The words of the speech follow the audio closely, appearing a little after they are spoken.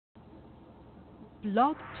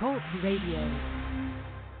Blog Talk Radio.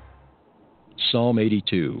 Psalm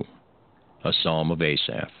 82, a psalm of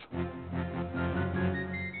Asaph.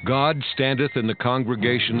 God standeth in the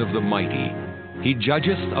congregation of the mighty. He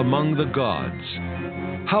judgeth among the gods.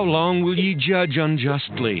 How long will ye judge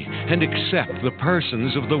unjustly, and accept the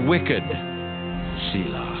persons of the wicked?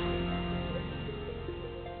 Selah.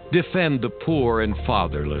 Defend the poor and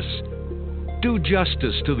fatherless. Do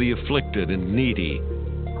justice to the afflicted and needy.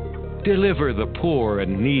 Deliver the poor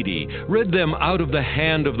and needy. Rid them out of the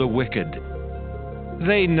hand of the wicked.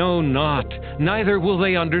 They know not, neither will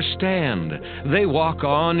they understand. They walk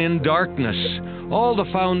on in darkness. All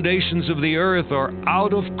the foundations of the earth are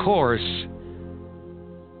out of course.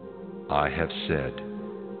 I have said,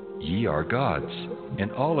 Ye are gods,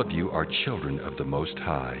 and all of you are children of the Most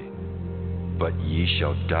High. But ye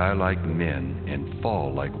shall die like men, and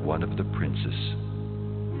fall like one of the princes.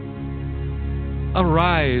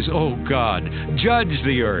 Arise, O God, judge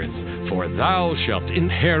the earth, for thou shalt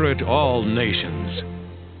inherit all nations.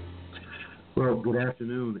 Well, good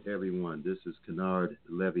afternoon, everyone. This is Kennard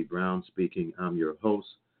Levy Brown speaking. I'm your host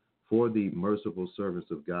for the Merciful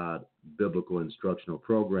Servants of God Biblical Instructional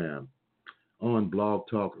Program on Blog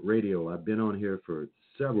Talk Radio. I've been on here for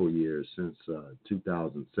several years, since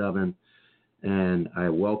 2007, and I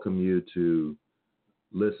welcome you to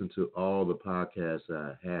listen to all the podcasts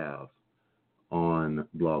I have on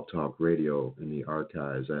Blog Talk Radio in the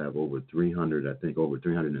archives. I have over 300, I think over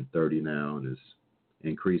 330 now, and it's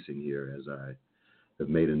increasing here as I have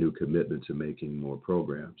made a new commitment to making more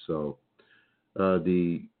programs. So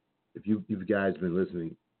if you guys have been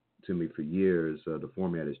listening to me for years, the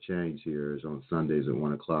format has changed here. It's on Sundays at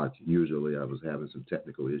 1 o'clock. Usually I was having some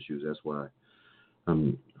technical issues. That's why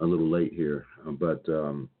I'm a little late here. But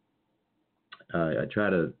I try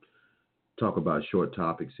to talk about short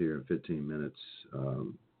topics here in 15 minutes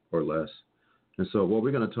or less. And so what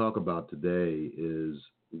we're going to talk about today is,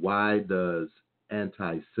 why does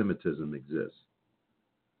anti-Semitism exist?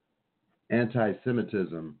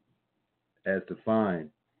 Anti-Semitism, as defined,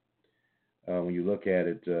 when you look at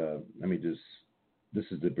it, this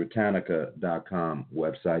is the Britannica.com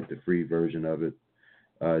website, the free version of it.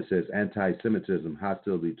 It says anti-Semitism,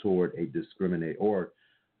 hostility toward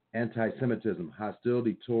anti-Semitism,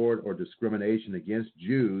 hostility toward or discrimination against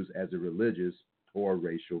Jews as a religious or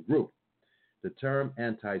racial group. The term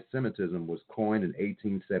anti-Semitism was coined in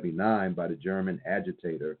 1879 by the German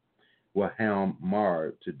agitator Wilhelm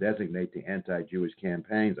Marr to designate the anti-Jewish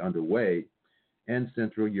campaigns underway in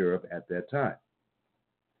Central Europe at that time.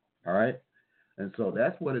 All right? And so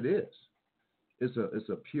that's what it is. It's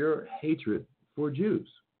a pure hatred for Jews.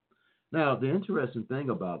 Now, the interesting thing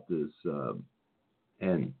about this,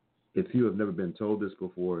 and if you have never been told this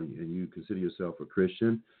before and you consider yourself a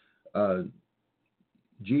Christian,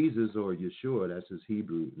 Jesus, or Yeshua, that's his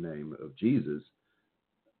Hebrew name of Jesus,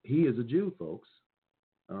 he is a Jew, folks.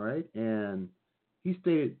 All right? And he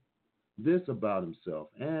stated this about himself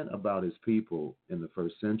and about his people in the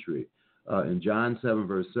first century. In John 7,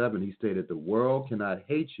 verse 7, he stated, "The world cannot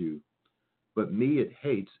hate you, but me it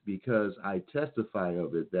hates, because I testify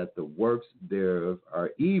of it that the works thereof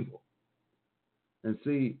are evil." And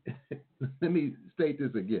see, let me state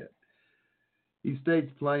this again. He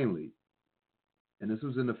states plainly, and this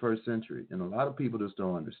was in the first century, and a lot of people just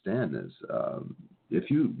don't understand this.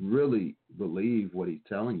 If you really believe what he's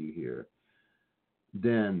telling you here,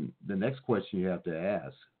 then the next question you have to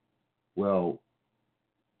ask, well,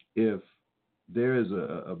 if there is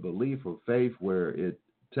a belief or faith where it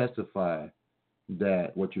testifies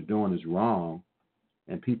that what you're doing is wrong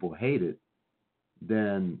and people hate it,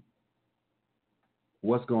 then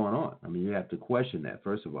what's going on? I mean, you have to question that,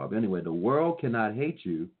 first of all. But anyway, the world cannot hate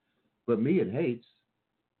you, but me it hates,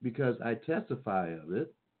 because I testify of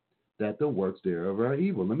it that the works thereof are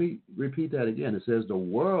evil. Let me repeat that again. It says the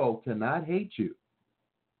world cannot hate you.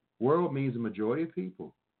 World means the majority of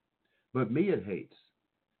people. But me it hates,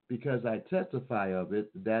 because I testify of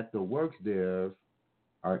it that the works thereof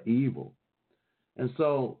are evil. And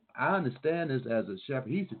so I understand this as a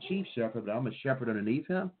shepherd. He's the chief shepherd, but I'm a shepherd underneath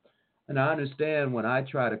him. And I understand when I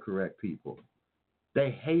try to correct people,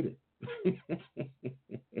 they hate it.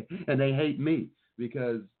 And they hate me,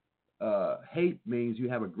 because hate means you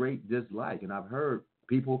have a great dislike. And I've heard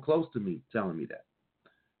people close to me telling me that.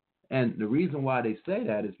 And the reason why they say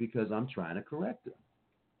that is because I'm trying to correct them.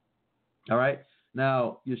 All right.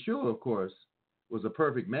 Now, Yeshua, of course, was a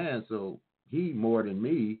perfect man, so he, more than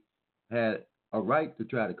me, had a right to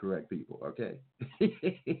try to correct people. Okay.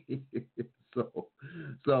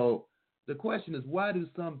 So the question is, why do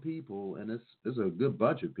some people, and it's a good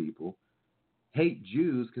bunch of people, hate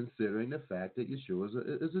Jews considering the fact that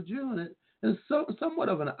Yeshua is a Jew. And it's somewhat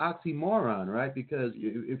of an oxymoron, right? Because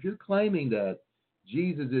if you're claiming that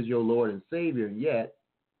Jesus is your Lord and Savior, and yet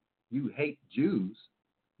you hate Jews,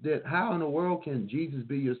 then how in the world can Jesus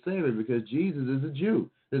be your Savior? Because Jesus is a Jew.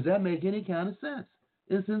 Does that make any kind of sense?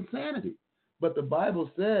 It's insanity. But the Bible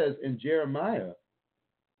says in Jeremiah,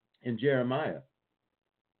 and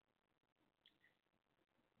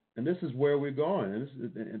this is where we're going,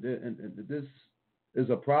 and this is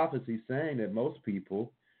a prophecy saying that most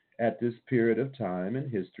people at this period of time in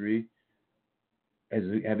history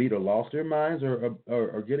have either lost their minds or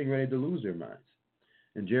are getting ready to lose their minds.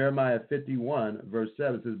 In Jeremiah 51, verse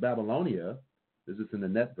 7, it says, Babylonia, this is in the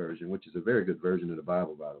Net version, which is a very good version of the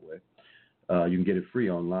Bible, by the way. You can get it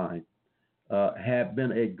free online. Had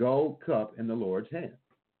been a gold cup in the Lord's hand.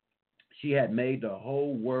 She had made the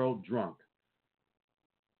whole world drunk.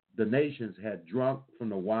 The nations had drunk from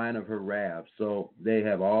the wine of her wrath, so they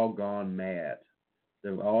have all gone mad.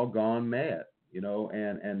 They've all gone mad,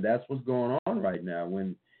 and that's what's going on right now.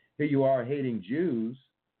 When here you are hating Jews,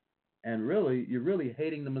 and really, you're really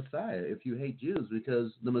hating the Messiah if you hate Jews,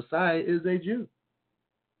 because the Messiah is a Jew.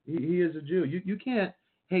 He is a Jew. You can't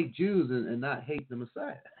hate Jews and not hate the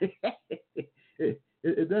Messiah.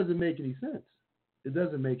 It doesn't make any sense. It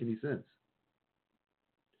doesn't make any sense.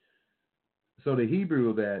 So the Hebrew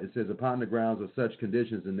of that, it says, upon the grounds of such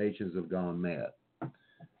conditions, the nations have gone mad.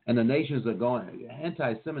 And the nations are going,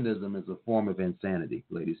 anti-Semitism is a form of insanity,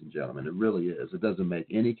 ladies and gentlemen. It really is. It doesn't make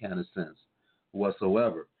any kind of sense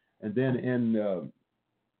whatsoever. And then in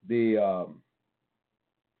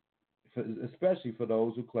especially for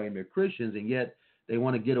those who claim they're Christians and yet they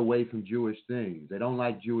want to get away from Jewish things. They don't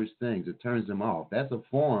like Jewish things. It turns them off. That's a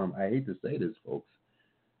form. I hate to say this, folks.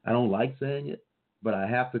 I don't like saying it, but I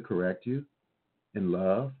have to correct you in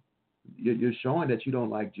love. You're showing that you don't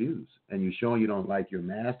like Jews, and you're showing you don't like your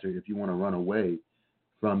master if you want to run away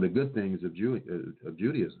from the good things of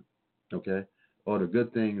Judaism, okay, or the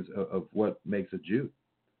good things of what makes a Jew.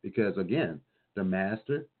 Because, again, the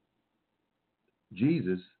master,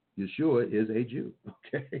 Jesus, Yeshua, is a Jew,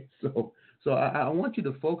 okay? So I want you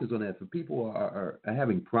to focus on that. For people who are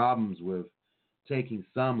having problems with taking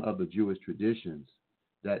some of the Jewish traditions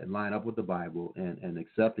that line up with the Bible and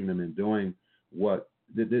accepting them and doing what,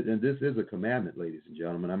 and this is a commandment, ladies and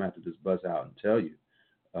gentlemen. I'm going to have to just buzz out and tell you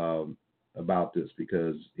about this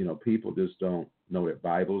because, people just don't know their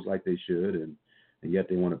Bibles like they should, and yet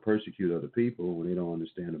they want to persecute other people when they don't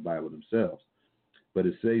understand the Bible themselves. But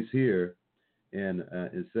it says here, and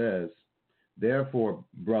it says, therefore,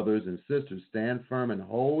 brothers and sisters, stand firm and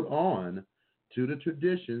hold on to the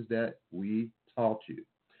traditions that we taught you.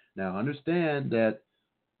 Now, understand that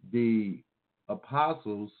the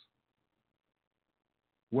apostles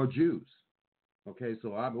were Jews. Okay, so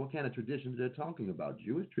what kind of traditions they're talking about?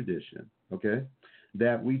 Jewish tradition, okay,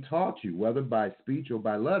 that we taught you, whether by speech or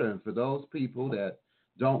by letter. And for those people that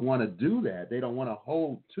don't want to do that, they don't want to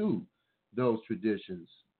hold to those traditions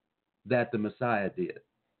that the Messiah did.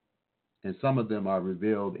 And some of them are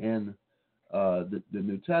revealed in the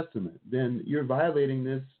New Testament. Then you're violating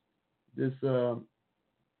this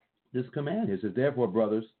command. It says, therefore,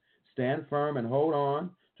 brothers, stand firm and hold on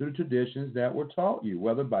to the traditions that were taught you,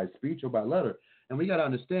 whether by speech or by letter. And we got to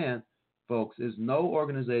understand, folks, there's no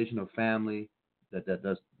organization or family that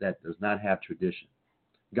does not have tradition.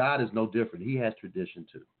 God is no different. He has tradition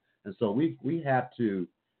too. And so we have to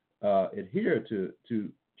adhere to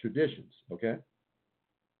traditions, okay?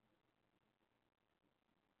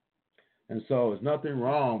 And so there's nothing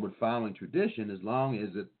wrong with following tradition as long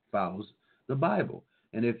as it follows the Bible.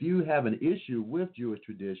 And if you have an issue with Jewish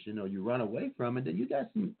tradition or you run away from it, then you got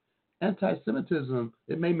some anti-Semitism.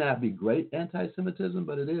 It may not be great anti-Semitism,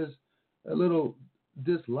 but it is a little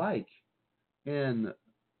dislike in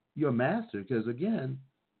your master because, again,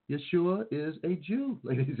 Yeshua is a Jew,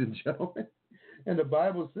 ladies and gentlemen. And the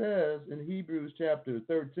Bible says in Hebrews chapter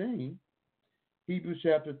 13,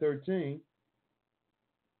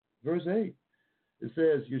 verse 8, it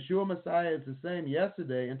says, Yeshua Messiah is the same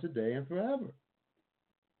yesterday and today and forever.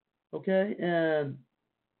 Okay, and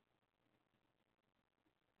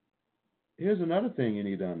here's another thing you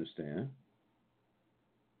need to understand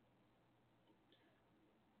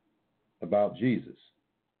about Jesus.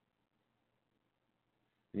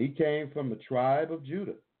 He came from the tribe of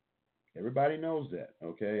Judah. Everybody knows that,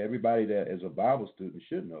 okay? Everybody that is a Bible student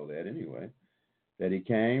should know that anyway, that he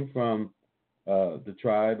came from the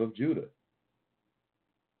tribe of Judah.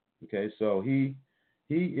 Okay, so he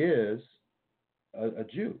is a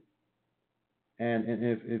Jew. And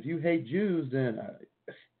if you hate Jews, then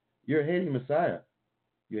you're hating Messiah.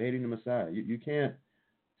 You're hating the Messiah. You can't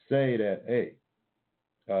say that, hey,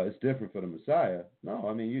 it's different for the Messiah. No,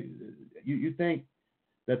 I mean, you think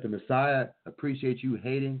that the Messiah appreciates you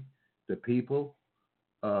hating the people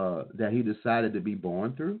that he decided to be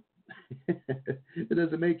born through? It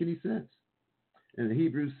doesn't make any sense. In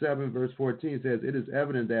Hebrews 7, verse 14, it says, "It is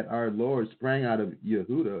evident that our Lord sprang out of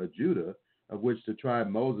Yehuda, or Judah, of which the tribe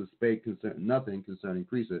Moses spake nothing concerning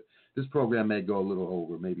priesthood." This program may go a little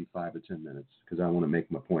over, maybe 5 or 10 minutes, because I want to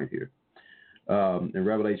make my point here. In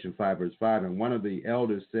Revelation 5, verse 5, "And one of the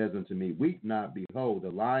elders says unto me, Weep not, behold,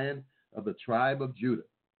 the Lion of the tribe of Judah,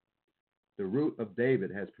 the root of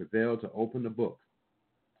David, has prevailed to open the book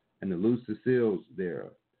and to loose the seals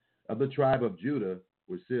thereof. Of the tribe of Judah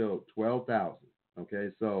were sealed 12,000.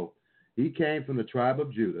 Okay, so he came from the tribe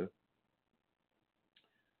of Judah,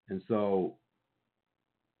 and so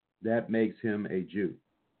that makes him a Jew.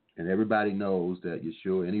 And everybody knows that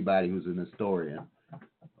Yeshua, anybody who's an historian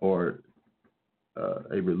or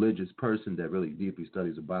a religious person that really deeply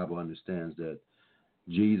studies the Bible understands that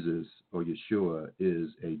Jesus or Yeshua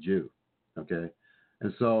is a Jew. Okay,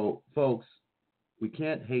 and so, folks, we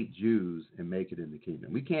can't hate Jews and make it in the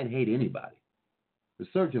kingdom. We can't hate anybody. But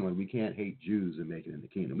certainly we can't hate Jews and make it in the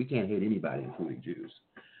kingdom. We can't hate anybody, including Jews.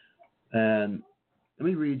 And let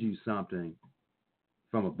me read you something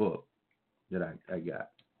from a book that I got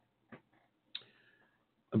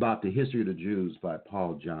about the history of the Jews by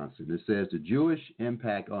Paul Johnson. It says, "The Jewish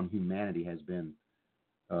impact on humanity has been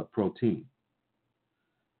protein.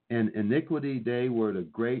 In iniquity, they were the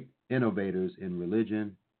great innovators in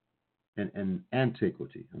religion and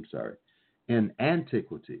antiquity. In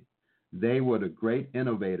antiquity, they were the great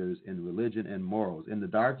innovators in religion and morals. In the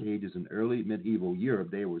Dark Ages and early medieval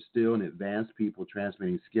Europe, they were still an advanced people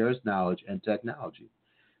transmitting scarce knowledge and technology.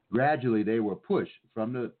 Gradually, they were pushed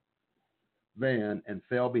from the van and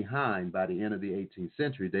fell behind. By the end of the 18th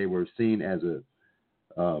century, they were seen as a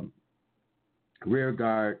rear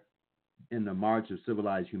guard in the march of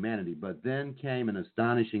civilized humanity. But then came an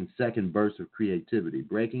astonishing second burst of creativity.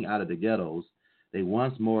 Breaking out of the ghettos, they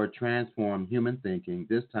once more transformed human thinking,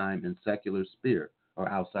 this time in secular sphere or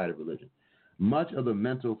outside of religion. Much of the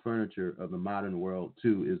mental furniture of the modern world,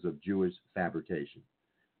 too, is of Jewish fabrication.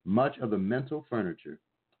 Much of the mental furniture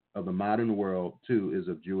of the modern world, too, is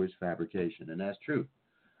of Jewish fabrication." And that's true.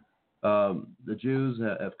 The Jews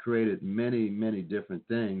have created many, many different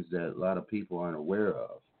things that a lot of people aren't aware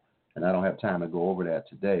of. And I don't have time to go over that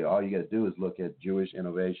today. All you got to do is look at Jewish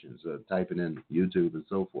innovations, type it in YouTube and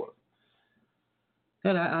so forth.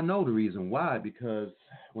 And I know the reason why, because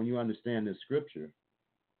when you understand this scripture,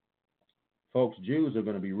 folks, Jews are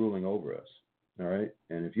going to be ruling over us, all right?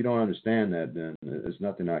 And if you don't understand that, then there's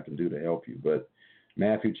nothing I can do to help you. But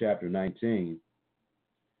Matthew chapter 19,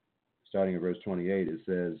 starting at verse 28, it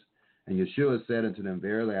says, "And Yeshua said unto them,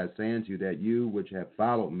 Verily I say unto you, that you which have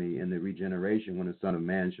followed me in the regeneration, when the Son of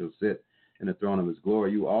Man shall sit in the throne of his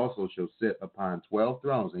glory, you also shall sit upon 12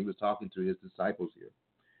 thrones." And he was talking to his disciples here,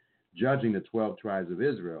 judging the 12 tribes of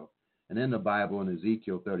Israel. And in the Bible, in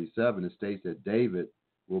Ezekiel 37, it states that David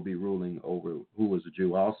will be ruling over, who was a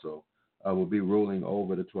Jew also, will be ruling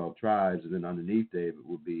over the 12 tribes. And then underneath David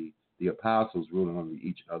will be the apostles ruling over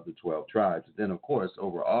each of the 12 tribes. And then, of course,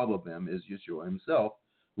 over all of them is Yeshua himself,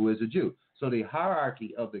 who is a Jew. So the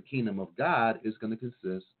hierarchy of the kingdom of God is going to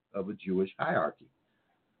consist of a Jewish hierarchy.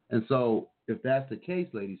 And so if that's the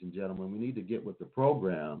case, ladies and gentlemen, we need to get with the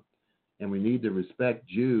program. And we need to respect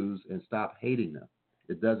Jews and stop hating them.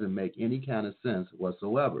 It doesn't make any kind of sense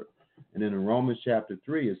whatsoever. And then in Romans chapter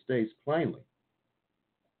 3, it states plainly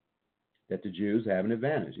that the Jews have an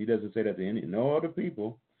advantage. He doesn't say that to no other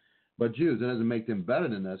people but Jews. It doesn't make them better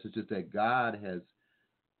than us. It's just that God has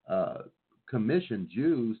commissioned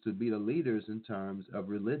Jews to be the leaders in terms of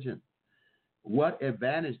religion. What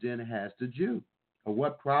advantage then has the Jew? Or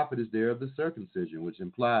what profit is there of the circumcision, which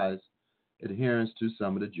implies adherence to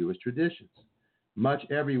some of the Jewish traditions? Much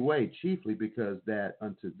every way, chiefly because that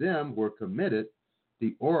unto them were committed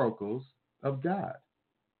the oracles of God.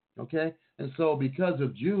 Okay? And so because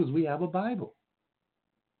of Jews, we have a Bible.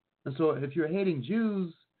 And so if you're hating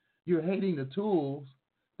Jews, you're hating the tools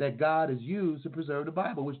that God has used to preserve the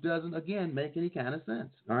Bible, which doesn't, again, make any kind of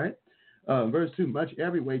sense. All right? Verse 2, "Much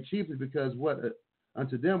every way, chiefly because what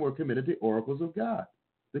unto them were committed the oracles of God."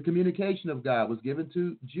 The communication of God was given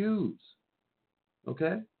to Jews.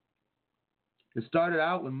 Okay? It started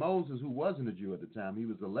out with Moses, who wasn't a Jew at the time. He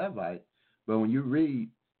was a Levite. But when you read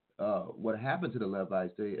what happened to the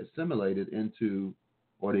Levites, they assimilated into,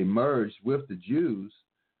 or they merged with the Jews,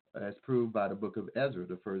 as proved by the book of Ezra,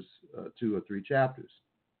 the first 2 or 3 chapters.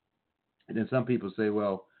 And then some people say,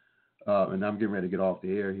 well, and I'm getting ready to get off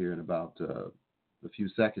the air here in about a few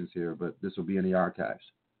seconds here, but this will be in the archives.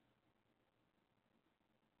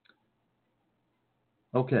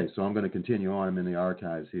 Okay, so I'm going to continue on. I'm in the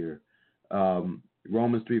archives here.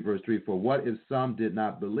 Romans 3, verse 3, for what if some did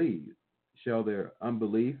not believe? Shall their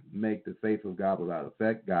unbelief make the faith of God without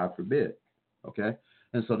effect? God forbid. Okay?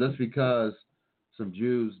 And so just because some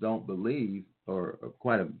Jews don't believe, or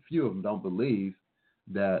quite a few of them don't believe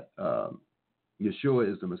that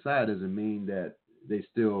Yeshua is the Messiah, doesn't mean that they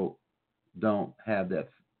still don't have that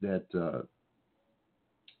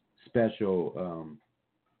special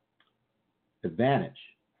advantage.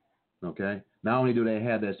 Okay? Not only do they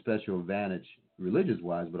have that special advantage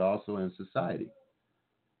religious-wise, but also in society.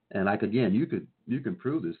 And like again, you can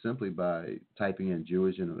prove this simply by typing in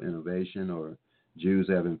Jewish innovation or Jews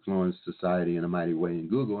have influenced society in a mighty way in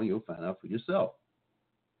Google, and you'll find out for yourself.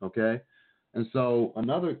 Okay? And so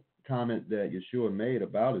another comment that Yeshua made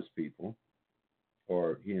about his people,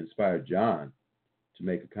 or he inspired John to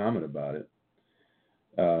make a comment about it,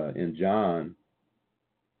 in John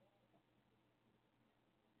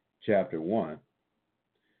chapter 1.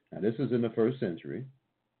 Now this is in the first century.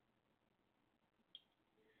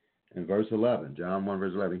 In verse 11, John 1,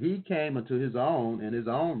 verse 11, he came unto his own, and his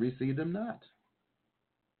own received him not.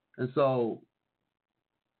 And so,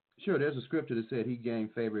 sure, there's a scripture that said he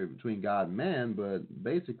gained favor between God and man, but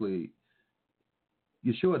basically,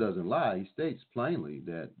 Yeshua doesn't lie. He states plainly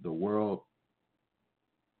that the world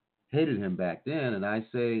hated him back then, and I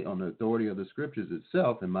say on the authority of the scriptures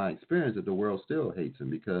itself, in my experience, that the world still hates him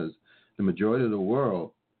because the majority of the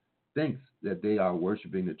world thinks that they are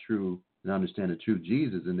worshiping the true and understand the true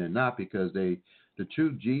Jesus, and they're not, because the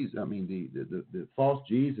true Jesus, the false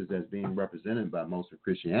Jesus that's being represented by most of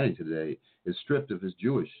Christianity today is stripped of his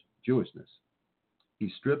Jewishness.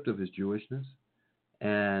 He's stripped of his Jewishness,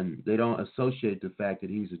 and they don't associate the fact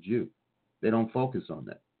that he's a Jew. They don't focus on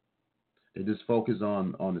that. They just focus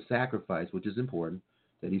on the sacrifice, which is important,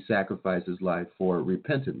 that he sacrificed his life for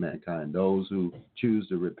repentant mankind, those who choose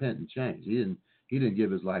to repent and change. He didn't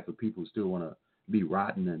give his life for people who still want to be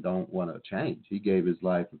rotten and don't want to change. He gave his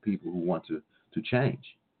life for people who want to change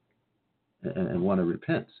and want to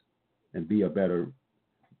repent and be a better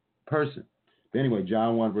person. But anyway,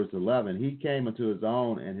 John 1, verse 11, he came unto his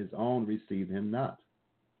own, and his own received him not.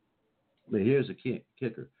 But here's a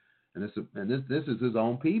kicker, and this is his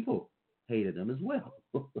own people hated him as well.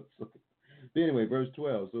 But anyway, verse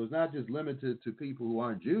 12. So it's not just limited to people who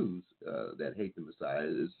aren't Jews that hate the Messiah.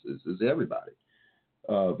 It's everybody.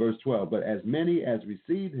 Verse 12. But as many as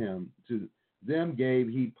received him, to them gave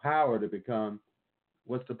he power to become.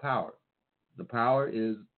 What's the power? The power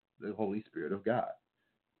is the Holy Spirit of God.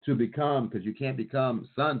 To become, because you can't become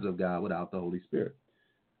sons of God without the Holy Spirit.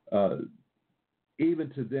 Even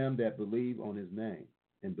to them that believe on his name.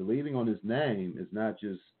 And believing on his name is not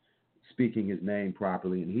just speaking his name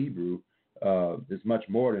properly in Hebrew. It's much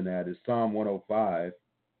more than that. It's Psalm 105.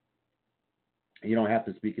 You don't have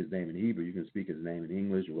to speak his name in Hebrew. You can speak his name in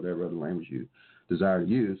English or whatever other language you desire to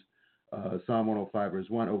use. Psalm 105, verse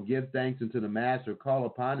 1. Oh, give thanks unto the Master, call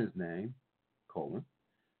upon his name,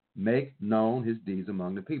 make known his deeds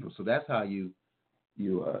among the people. So that's how you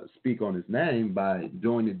speak on his name, by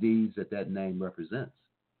doing the deeds that name represents.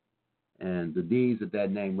 And the deeds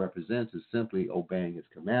that name represents is simply obeying his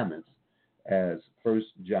commandments, as 1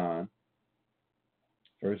 John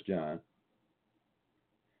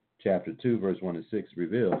chapter 2, verse 1 and 6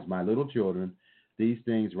 reveals. My little children, these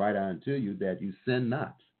things write I unto you, that you sin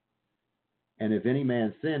not. And if any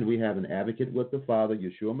man sin, we have an advocate with the Father,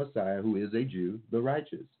 Yeshua Messiah, who is a Jew, the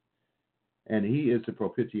righteous. And he is the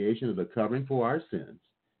propitiation of the covering for our sins,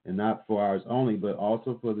 and not for ours only, but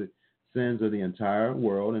also for the sins of the entire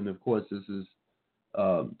world. And of course, this is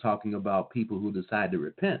talking about people who decide to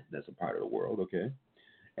repent. That's a part of the world, okay?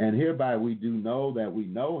 And hereby we do know that we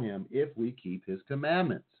know him if we keep his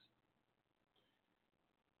commandments.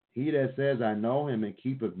 He that says, I know him, and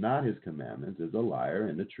keepeth not his commandments is a liar,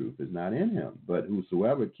 and the truth is not in him. But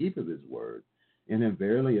whosoever keepeth his word, in him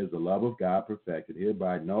verily is the love of God perfected.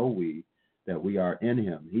 Hereby know we that we are in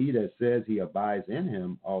him. He that says he abides in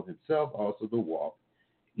him, ought himself also to walk,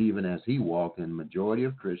 even as he walked. And majority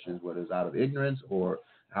of Christians, whether it's out of ignorance or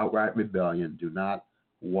outright rebellion, do not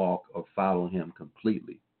walk or follow him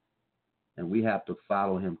completely. And we have to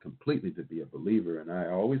follow him completely to be a believer. And I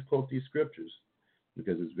always quote these scriptures,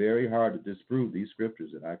 because it's very hard to disprove these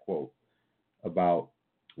scriptures that I quote about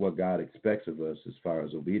what God expects of us as far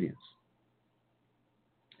as obedience.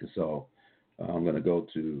 And so I'm going to go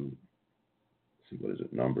to, see, what is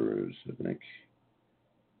it, Numbers, I think.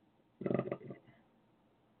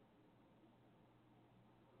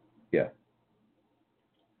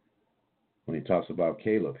 When he talks about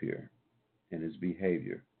Caleb here and his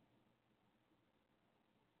behavior.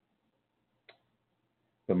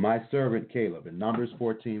 But my servant Caleb, in Numbers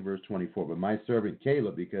 14, verse 24, but my servant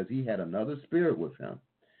Caleb, because he had another spirit with him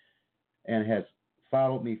and has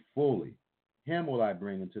followed me fully, him will I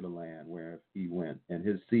bring into the land where he went, and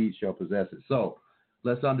his seed shall possess it. So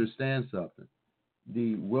let's understand something.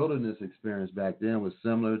 The wilderness experience back then was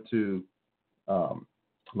similar to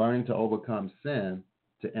learning to overcome sin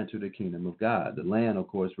to enter the kingdom of God. The land, of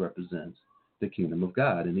course, represents the kingdom of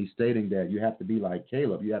God. And he's stating that you have to be like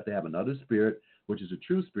Caleb. You have to have another spirit, which is the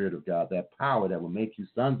true spirit of God, that power that will make you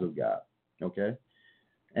sons of God. Okay?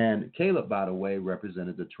 And Caleb, by the way,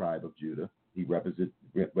 represented the tribe of Judah. He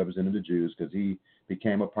represented the Jews because he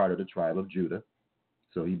became a part of the tribe of Judah.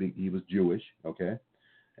 So he was Jewish. Okay?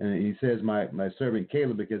 And he says, my servant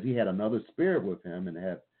Caleb, because he had another spirit with him and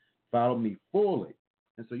had followed me fully.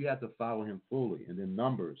 And so you have to follow him fully. And then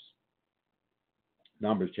Numbers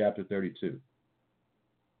chapter 32,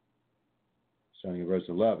 starting at verse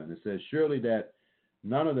 11, it says, surely that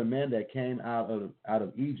none of the men that came out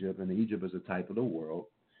of Egypt, and Egypt is a type of the world,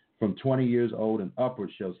 from 20 years old and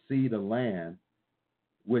upward shall see the land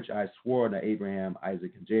which I swore to Abraham,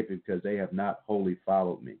 Isaac, and Jacob, because they have not wholly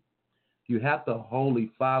followed me. You have to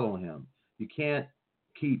wholly follow him. You can't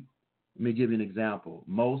keep, let me give you an example.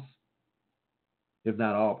 Most, if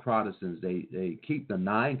not all Protestants, they keep the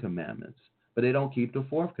 9 commandments, but they don't keep the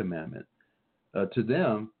 4th commandment. To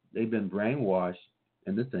them, they've been brainwashed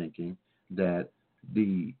into thinking that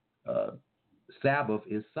the Sabbath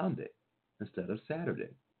is Sunday instead of Saturday.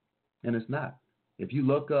 And it's not. If you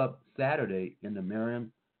look up Saturday in the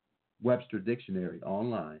Merriam-Webster dictionary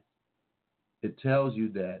online, it tells you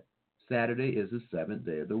that Saturday is the 7th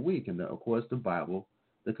day of the week. And of course, the Bible,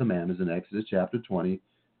 the commandments in Exodus chapter 20,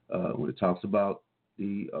 when it talks about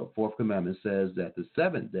the 4th commandment, says that the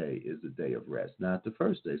 7th day is the day of rest, not the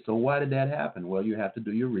first day. So why did that happen? Well, you have to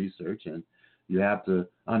do your research, and you have to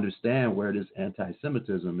understand where this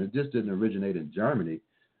anti-Semitism, it just didn't originate in Germany.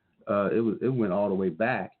 It went all the way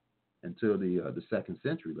back until the 2nd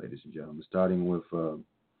century, ladies and gentlemen, starting with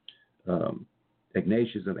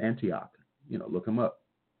Ignatius of Antioch. Look him up.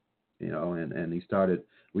 And he started,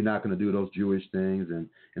 we're not going to do those Jewish things. And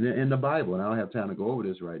in the Bible, and I don't have time to go over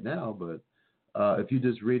this right now, but if you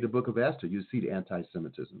just read the book of Esther, you see the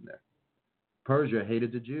anti-Semitism there. Persia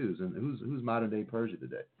hated the Jews. And who's modern day Persia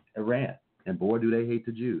today? Iran. And boy, do they hate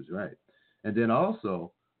the Jews, right? And then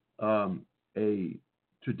also a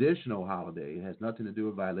traditional holiday, it has nothing to do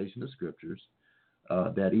with violation of scriptures,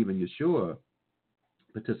 that even Yeshua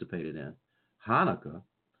participated in. Hanukkah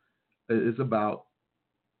is about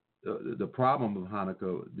the problem of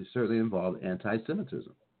Hanukkah. Certainly involved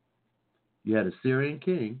anti-Semitism. You had a Syrian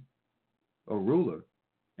king or ruler,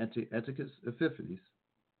 Antiochus Epiphanes,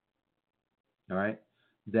 all right,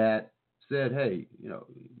 that said, hey,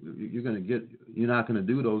 you're not going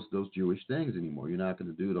to do those Jewish things anymore. You're not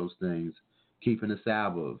going to do those things, keeping the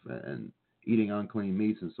Sabbath and eating unclean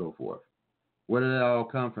meats and so forth. Where did that all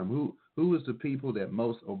come from? Who was the people that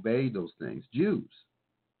most obeyed those things? Jews.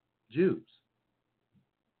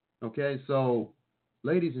 Okay, so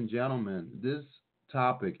ladies and gentlemen, this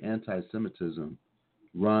topic, anti-Semitism,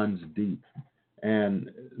 runs deep.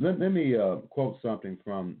 And let me quote something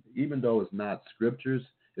from, even though it's not scriptures,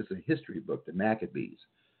 it's a history book, the Maccabees,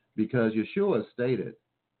 because Yeshua stated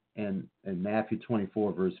in Matthew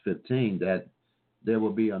 24, verse 15, that there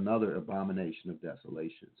will be another abomination of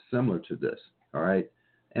desolation, similar to this, all right?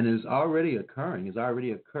 And it's already occurring. It's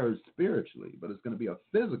already occurred spiritually, but it's going to be a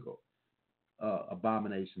physical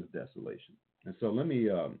abomination of desolation. And so let me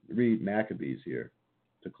read Maccabees here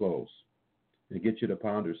to close and get you to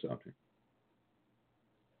ponder something.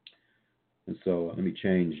 And so let me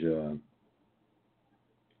change.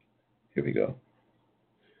 Here we go.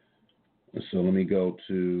 And so let me go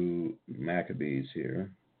to Maccabees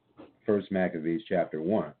here. First Maccabees chapter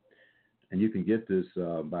 1. And you can get this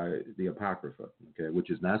by the Apocrypha, okay, which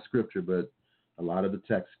is not scripture, but a lot of the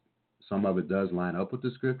text, some of it does line up with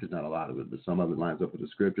the scriptures, not a lot of it, but some of it lines up with the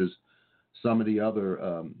scriptures. Some of the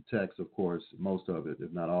other texts, of course, most of it,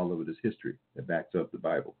 if not all of it, is history that backs up the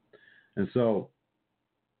Bible. And so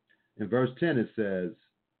in verse 10, it says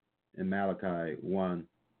in Malachi 1,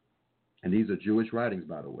 and these are Jewish writings,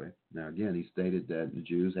 by the way. Now, again, he stated that the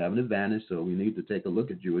Jews have an advantage, so we need to take a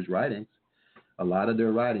look at Jewish writings. A lot of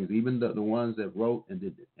their writings, even the ones that wrote and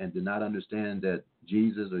did not understand that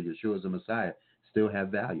Jesus or Yeshua is the Messiah, still have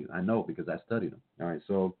value. I know because I studied them. All right,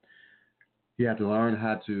 so you have to learn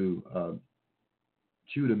how to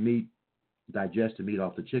chew the meat, digest the meat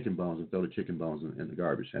off the chicken bones, and throw the chicken bones in the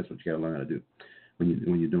garbage. That's what you got to learn how to do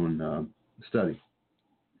when you're doing study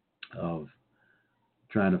of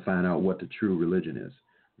trying to find out what the true religion is.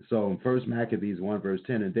 So in 1 Maccabees 1, verse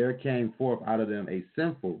 10, and there came forth out of them a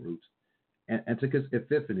sinful root, Antiochus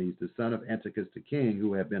Epiphanes, the son of Antiochus the king,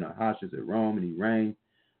 who had been a Hoshes at Rome, and he reigned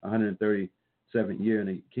 137 years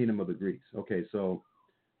in the kingdom of the Greeks. Okay, so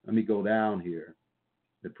let me go down here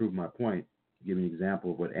to prove my point, give an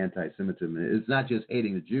example of what anti-Semitism is. It's not just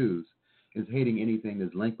hating the Jews, it's hating anything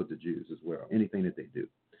that's linked with the Jews as well, anything that they do.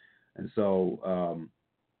 And so,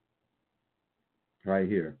 right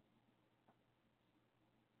here,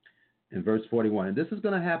 in verse 41, and this is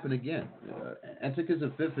going to happen again. Antiochus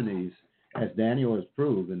Epiphanes, as Daniel has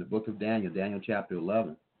proved in the book of Daniel, Daniel chapter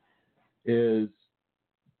 11, is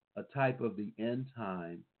a type of the end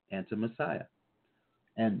time anti-Messiah.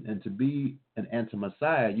 And to be an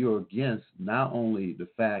anti-Messiah, you're against not only the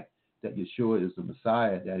fact that Yeshua is the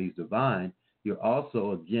Messiah, that he's divine, you're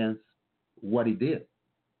also against what he did.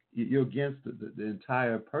 You're against the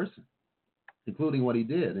entire person, including what he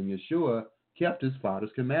did. And Yeshua kept his Father's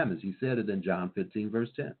commandments. He said it in John 15, verse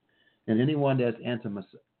 10. And anyone that's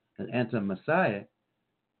an anti-Messiah,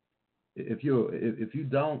 if you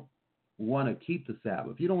don't want to keep the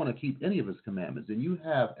Sabbath, if you don't want to keep any of his commandments, then you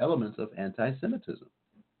have elements of anti-Semitism.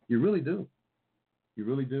 You really do. You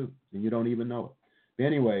really do. And you don't even know it. But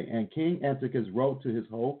anyway, and King Antiochus wrote to his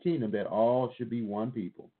whole kingdom that all should be one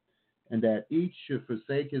people, and that each should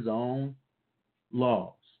forsake his own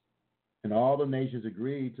laws. And all the nations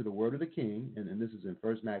agreed to the word of the king, and this is in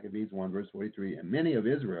 1 Maccabees 1, verse 43, and many of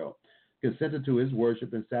Israel consented to his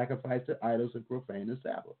worship and sacrificed to idols and profaned the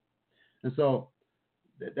Sabbath. And so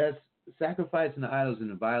that's sacrificing the idols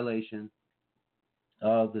in a violation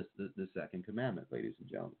of the second commandment, ladies and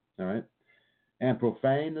gentlemen. All right? And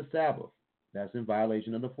profane the Sabbath. That's in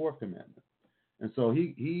violation of the fourth commandment. And so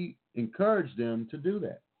he encouraged them to do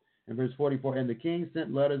that. In verse 44, and the king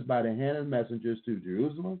sent letters by the hand of messengers to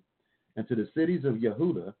Jerusalem and to the cities of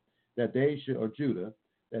Yehuda, Judah,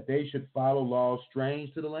 that they should follow laws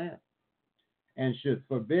strange to the land, and should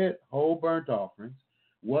forbid whole burnt offerings.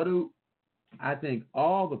 What do I think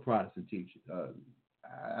all the Protestant teach?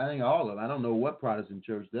 I think all of them. I don't know what Protestant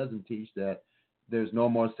church doesn't teach that there's no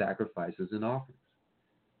more sacrifices and offerings.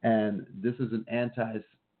 And this is an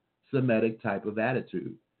anti-Semitic type of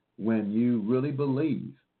attitude when you really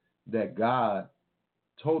believe that God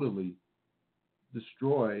totally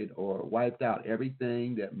destroyed or wiped out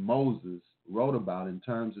everything that Moses wrote about in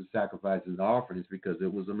terms of sacrifices and offerings because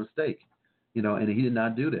it was a mistake. And he did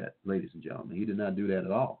not do that, ladies and gentlemen. He did not do that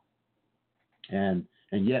at all. And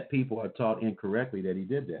yet people are taught incorrectly that he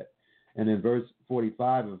did that. And in verse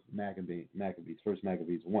 45 of Maccabees, 1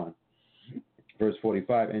 Maccabees 1, verse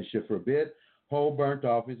 45, and should forbid whole burnt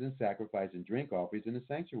offerings and sacrifice and drink offerings in the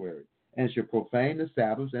sanctuary, and should profane the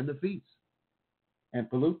Sabbaths and the feasts, and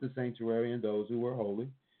pollute the sanctuary and those who were holy,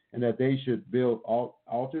 and that they should build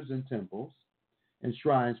altars and temples and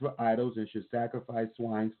shrines for idols, and should sacrifice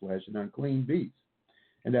swine's flesh and unclean beasts,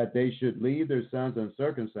 and that they should leave their sons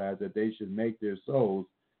uncircumcised, that they should make their souls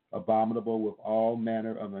abominable with all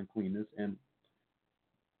manner of uncleanness and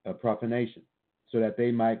profanation, so that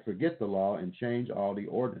they might forget the law and change all the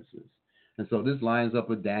ordinances. And so this lines up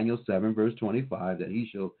with Daniel 7, verse 25, that he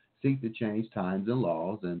shall seek to change times and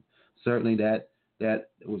laws. And certainly that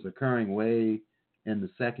was occurring way in the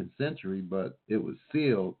 2nd century, but it was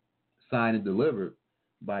sealed, signed, and delivered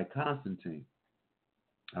by Constantine,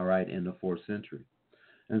 all right, in the 4th century.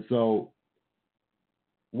 And so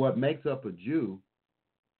what makes up a Jew,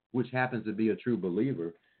 which happens to be a true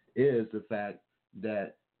believer, is the fact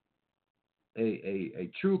that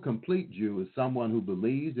a true complete Jew is someone who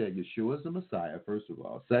believes that Yeshua is the Messiah, first of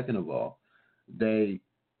all. Second of all, they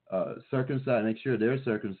circumcise, make sure they're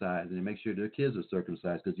circumcised, and they make sure their kids are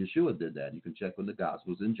circumcised, because Yeshua did that. You can check with the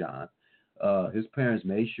Gospels in John. His parents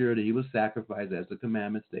made sure that he was sacrificed, as the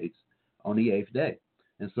commandment states, on the 8th day.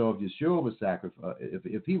 And so if Yeshua was sacrificed,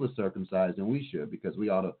 if he was circumcised, then we should, because we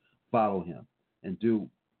ought to follow him and do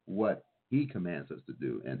what he commands us to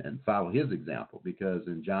do, and follow his example, because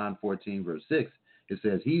in John 14, verse 6, it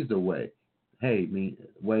says he's the way.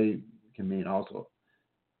 Way can mean also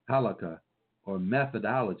halakha, or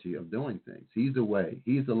methodology of doing things. He's the way.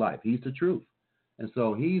 He's the life. He's the truth. And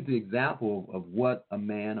so he's the example of what a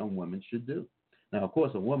man or woman should do. Now, of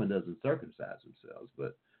course, a woman doesn't circumcise themselves,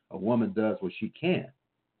 but a woman does what she can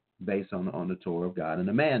based on the Torah of God, and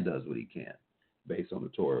a man does what he can based on the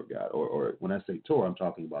Torah of God. Or when I say Torah, I'm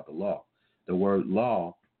talking about the law. The word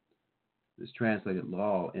law is translated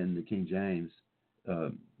law in the King James.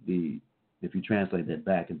 If you translate that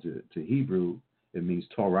back into Hebrew, it means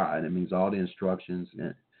Torah, and it means all the instructions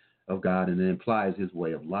of God, and it implies his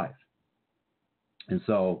way of life. And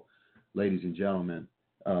so, ladies and gentlemen,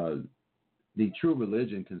 the true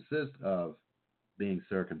religion consists of being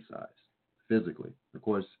circumcised physically. Of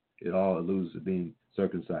course, it all alludes to being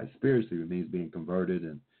circumcised spiritually. It means being converted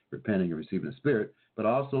and repenting and receiving the Spirit, but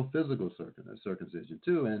also physical circumcision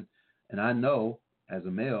too. And I know as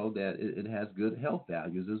a male that it has good health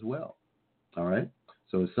values as well. All right?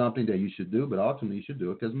 So it's something that you should do, but ultimately you should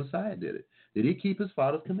do it because Messiah did it. Did he keep his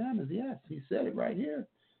Father's commandments? Yes, he said it right here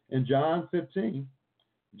in John 15.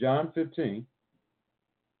 John 15,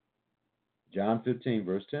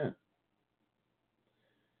 verse 10.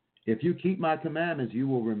 If you keep my commandments, you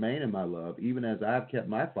will remain in my love, even as I have kept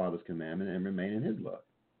my Father's commandment and remain in his love.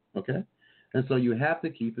 Okay? And so you have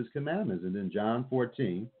to keep his commandments. And then John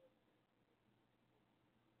 14,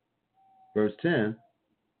 verse 10,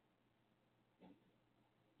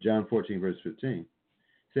 John 14, verse 15,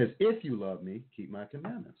 says, if you love me, keep my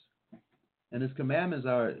commandments. And his commandments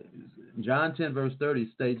are, John 10, verse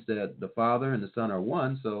 30 states that the Father and the Son are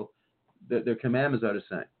one, so their commandments are the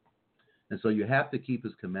same. And so you have to keep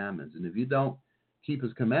his commandments. And if you don't keep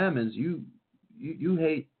his commandments, you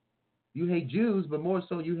hate Jews, but more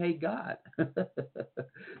so you hate God.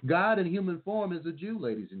 God in human form is a Jew,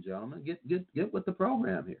 ladies and gentlemen. Get with the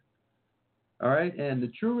program here. All right? And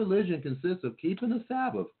the true religion consists of keeping the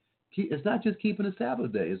Sabbath. It's not just keeping the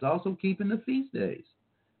Sabbath day. It's also keeping the feast days.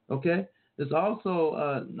 Okay? It's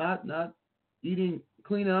also not eating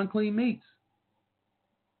clean and unclean meats.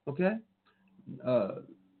 Okay?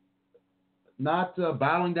 Not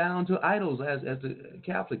bowing down to idols as the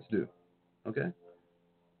Catholics do. Okay?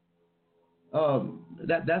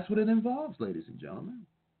 That's what it involves, ladies and gentlemen.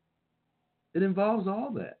 It involves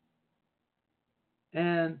all that.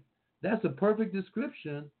 And that's a perfect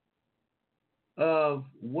description of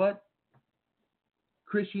what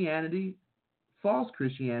Christianity, false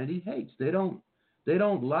Christianity, hates. They don't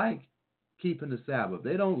like keeping the Sabbath.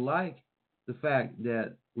 They don't like the fact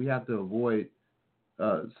that we have to avoid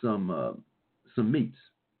some meats.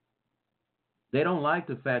 They don't like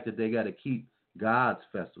the fact that they got to keep God's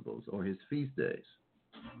festivals or his feast days.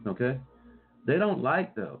 Okay? They don't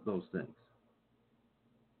like those things.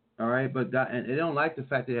 All right? But God, and they don't like the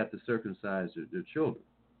fact they have to circumcise their children.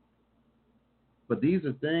 But these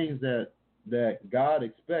are things that God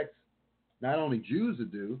expects not only Jews to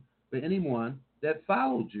do, but anyone that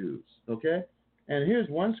follow Jews. Okay? And here's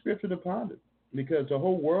one scripture to ponder, because the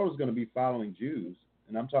whole world is going to be following Jews,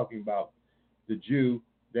 and I'm talking about the Jew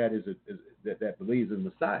that that believes in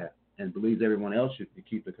Messiah and believes everyone else should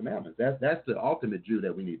keep the commandments. That's the ultimate Jew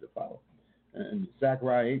that we need to follow. And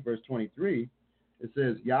Zechariah 8, verse 23, it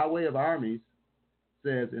says, Yahweh of armies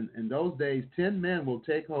says, in those days 10 men will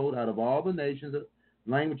take hold out of all the nations,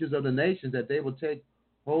 languages of the nations, that they will take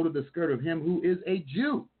hold of the skirt of him who is a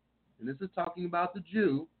Jew. And this is talking about the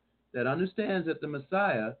Jew that understands that the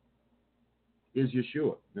Messiah is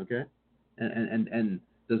Yeshua, okay? And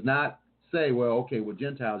does not say, well, okay, with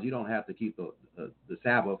Gentiles, you don't have to keep the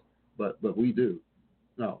Sabbath, but we do.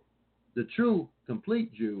 No. The true,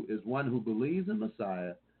 complete Jew is one who believes in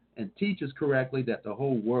Messiah and teaches correctly that the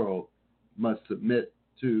whole world must submit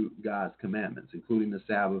to God's commandments, including the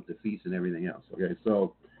Sabbath, the feast, and everything else. Okay,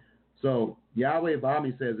 so Yahweh of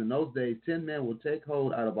armies says, in those days, 10 men will take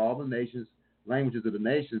hold out of all the nations, languages of the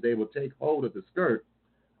nations. They will take hold of the skirt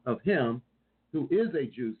of him who is a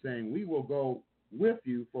Jew, saying, we will go with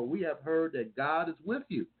you, for we have heard that God is with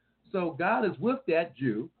you. So God is with that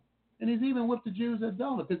Jew, and he's even with the Jews that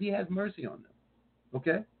don't, because he has mercy on them.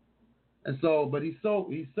 Okay? And so, but he's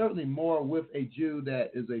certainly more with a Jew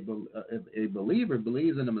that is a believer,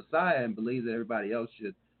 believes in the Messiah, and believes that everybody else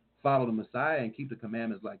should follow the Messiah and keep the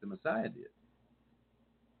commandments like the Messiah did.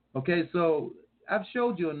 Okay, so I've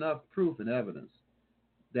showed you enough proof and evidence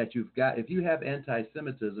that you've got. If you have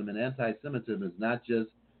anti-Semitism, and anti-Semitism is not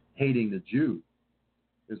just hating the Jew,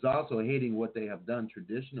 it's also hating what they have done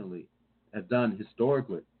traditionally, have done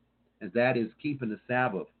historically, and that is keeping the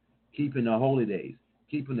Sabbath, keeping the holy days,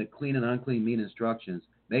 keeping the clean and unclean meat instructions,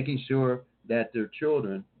 making sure that their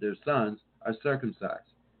children, their sons, are circumcised.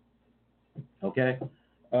 Okay?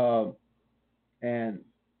 And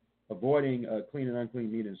avoiding clean and unclean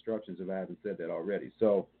meat instructions, if I haven't said that already.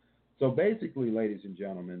 So basically, ladies and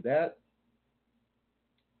gentlemen, that,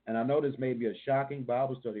 and I know this may be a shocking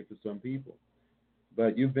Bible study for some people,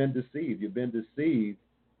 but you've been deceived. You've been deceived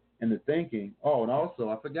in the thinking. Oh, and also,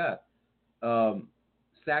 I forgot,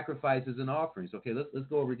 sacrifices and offerings. Okay, let's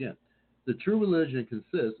go over again. The true religion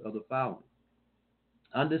consists of the following: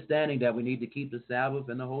 understanding that we need to keep the Sabbath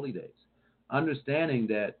and the holy days, understanding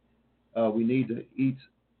that we need to eat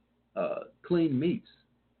clean meats,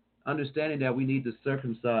 understanding that we need to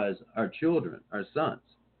circumcise our children, our sons,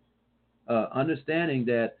 understanding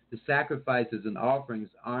that the sacrifices and offerings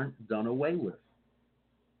aren't done away with.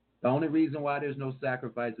 The only reason why there's no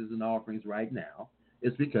sacrifices and offerings right now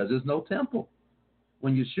is because there's no temple.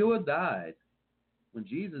 When Yeshua died, when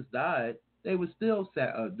Jesus died, they were still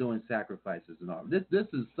doing sacrifices and offerings. This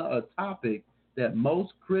is a topic that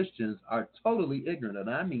most Christians are totally ignorant of.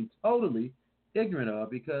 And I mean totally ignorant of,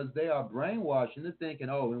 because they are brainwashed into thinking,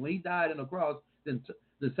 oh, when he died on the cross, then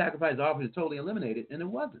the sacrifice offering is totally eliminated, and it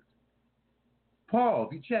wasn't. Paul,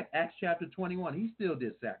 if you check Acts chapter 21, he still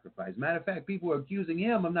did sacrifice. Matter of fact, people were accusing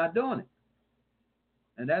him of not doing it.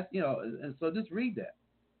 And that's, and so just read that.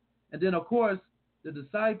 And then, of course, the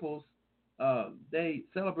disciples, they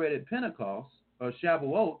celebrated Pentecost, or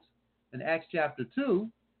Shavuot, in Acts chapter 2.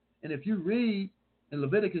 And if you read in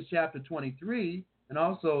Leviticus chapter 23, and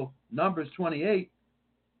also Numbers 28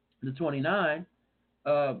 to 29,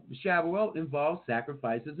 Shavuot involved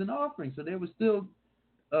sacrifices and offerings. So they were still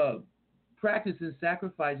practicing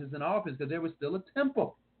sacrifices and offerings because there was still a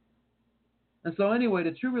temple. And so anyway,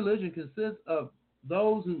 the true religion consists of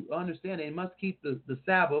those who understand they must keep the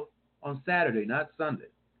Sabbath on Saturday, not Sunday.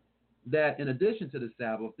 That in addition to the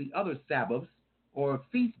Sabbath, the other Sabbaths or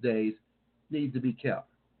feast days need to be kept.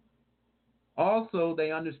 Also,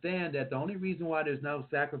 they understand that the only reason why there's no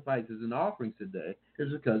sacrifices and offerings today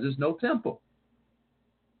is because there's no temple.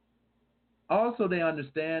 Also, they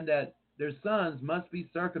understand that their sons must be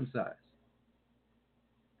circumcised,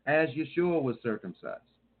 as Yeshua was circumcised.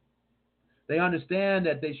 They understand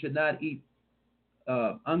that they should not eat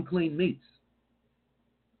unclean meats.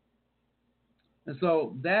 And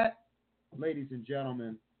so that, ladies and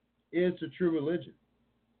gentlemen, is the true religion.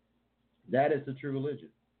 That is the true religion.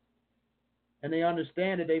 And they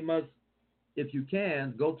understand that they must, if you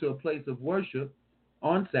can, go to a place of worship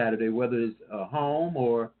on Saturday, whether it's a home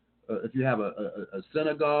or if you have a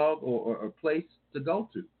synagogue or a place to go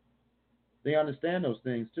to. They understand those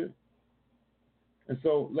things too. And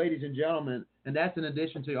so, ladies and gentlemen, and that's in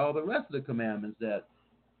addition to all the rest of the commandments that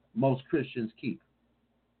most Christians keep.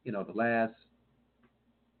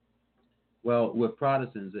 With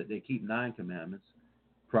Protestants, they keep 9 commandments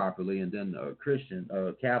properly, and then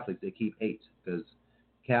Catholics, they keep 8, because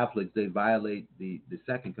Catholics, they violate the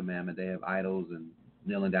second commandment. They have idols and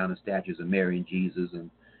kneeling down in statues of Mary and Jesus and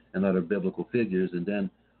other biblical figures, and then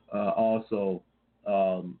also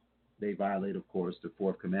they violate, of course, the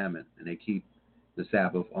 4th commandment, and they keep the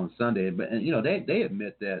Sabbath on Sunday. But they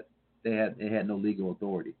admit that they had no legal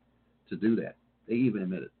authority to do that. They even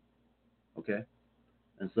admit it. Okay,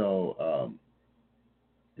 and so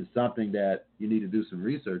it's something that you need to do some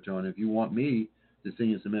research on. If you want me to send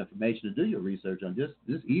you some information to do your research on, just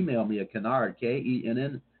email me at Kennard,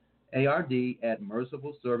 Kennard, at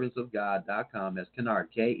mercifulservantsofgod.com. That's Kennard,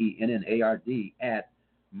 Kennard, at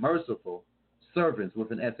mercifulservants,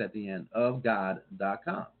 with an S at the end, of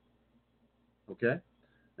God.com. Okay?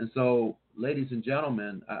 And so, ladies and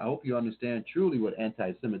gentlemen, I hope you understand truly what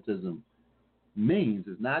anti-Semitism means.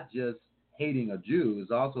 It's not just hating a Jew,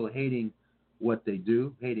 it's also hating what they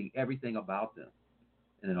do, hating everything about them.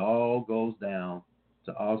 And it all goes down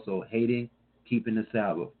to also hating keeping the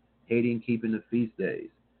Sabbath, hating keeping the feast days,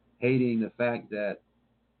 hating the fact that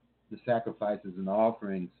the sacrifices and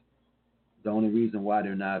offerings, the only reason why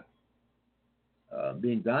they're not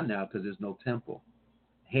being done now because there's no temple.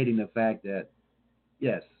 Hating the fact that,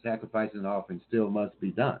 yes, sacrifices and offerings still must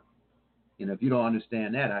be done. And if you don't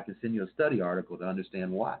understand that, I can send you a study article to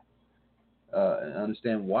understand why. And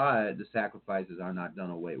understand why the sacrifices are not done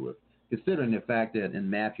away with. Considering the fact that in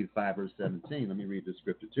Matthew 5, verse 17, let me read the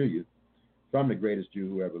scripture to you from the greatest Jew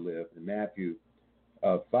who ever lived. In Matthew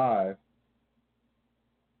 5,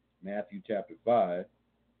 Matthew chapter 5, let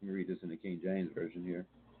me read this in the King James Version here.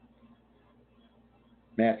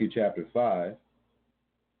 Matthew chapter 5.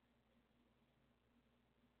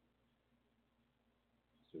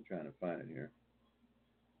 Still trying to find it here.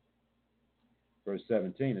 Verse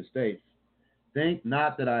 17, it states, "Think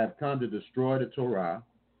not that I have come to destroy the Torah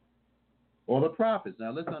or the prophets."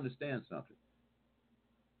 Now let's understand something.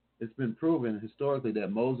 It's been proven historically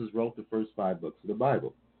that Moses wrote the first 5 books of the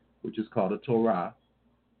Bible, which is called the Torah.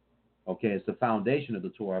 Okay, it's the foundation of the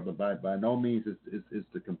Torah, but by no means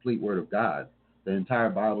it's the complete Word of God. The entire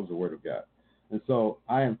Bible is the Word of God. And so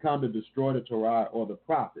I am come to destroy the Torah or the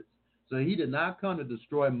prophets. So he did not come to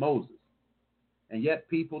destroy Moses. And yet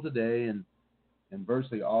people today, and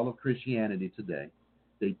virtually all of Christianity today,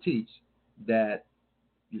 they teach that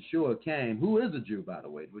Yeshua came, who is a Jew, by the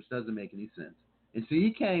way, which doesn't make any sense. And see,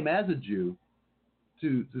 he came as a Jew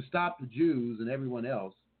to stop the Jews and everyone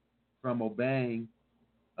else from obeying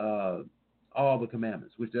all the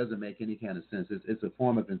commandments, which doesn't make any kind of sense. It's a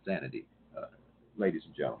form of insanity, ladies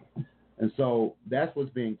and gentlemen. And so that's what's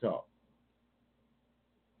being taught.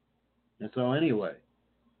 And so anyway,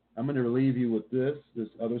 I'm going to leave you with this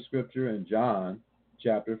other scripture in John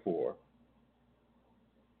chapter 4,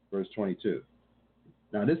 verse 22.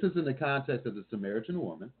 Now, this is in the context of the Samaritan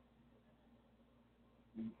woman.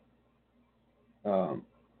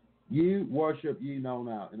 You worship, ye know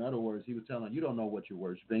not. In other words, he was telling her, you don't know what you're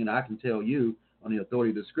worshiping. And I can tell you on the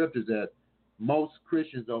authority of the scriptures that most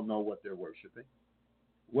Christians don't know what they're worshiping.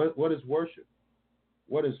 What is worship?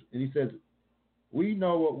 And he says, we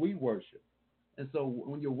know what we worship. And so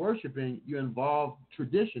when you're worshiping, you involve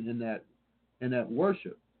tradition in that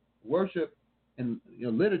worship. Worship and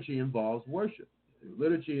liturgy involves worship.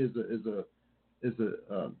 Liturgy is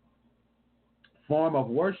a form of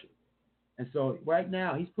worship. And so right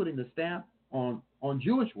now he's putting the stamp on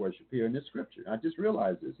Jewish worship here in this scripture. I just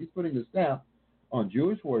realized this. He's putting the stamp on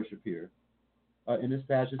Jewish worship here in this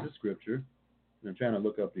passage of scripture. And I'm trying to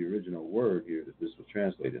look up the original word here that this was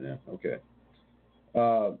translated in. Okay.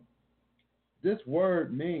 This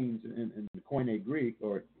word means in the Koine Greek,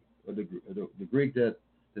 or the Greek that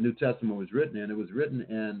the New Testament was written in, it was written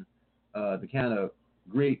in the kind of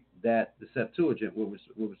Greek that the Septuagint, what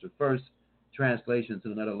was the first translation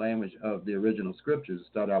to another language of the original scriptures. It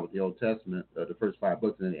started out with the Old Testament, the first 5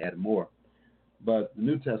 books, and then they added more. But the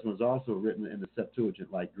New Testament was also written in the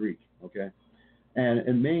Septuagint like Greek, okay? And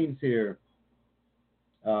it means here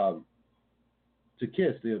to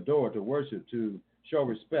kiss, to adore, to worship, to show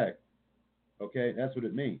respect, okay? That's what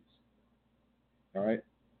it means, all right?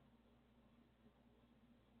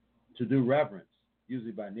 To do reverence,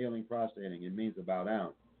 usually by kneeling, prostrating, it means to bow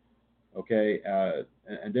down. Okay,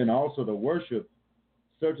 and then also the worship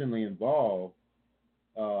certainly involve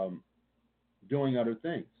doing other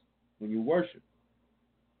things when you worship.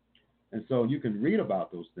 And so you can read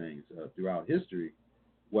about those things throughout history,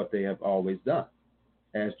 what they have always done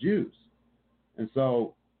as Jews. And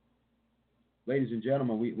so, ladies and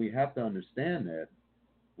gentlemen, we have to understand that.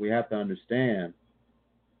 We have to understand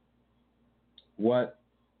what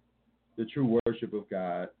the true worship of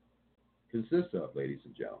God consists of, ladies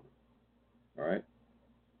and gentlemen. All right?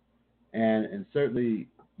 And certainly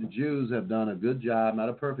the Jews have done a good job, not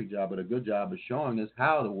a perfect job, but a good job of showing us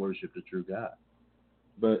how to worship the true God.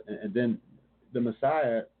 And then the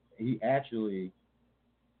Messiah, he actually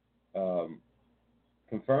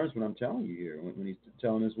confirms what I'm telling you here when he's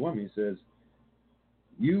telling this woman. He says,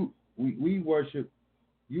 we worship,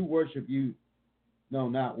 you worship, you know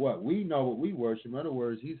not what. We know what we worship. In other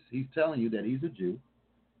words, he's telling you that he's a Jew.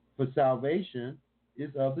 For salvation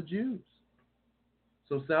is of the Jews.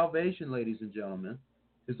 So salvation, ladies and gentlemen,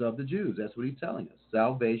 is of the Jews. That's what he's telling us.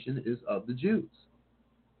 Salvation is of the Jews.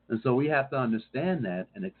 And so we have to understand that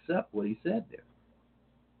and accept what he said there.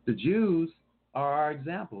 The Jews are our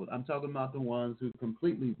example. I'm talking about the ones who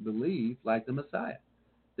completely believe like the Messiah,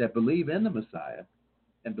 that believe in the Messiah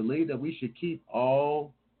and believe that we should keep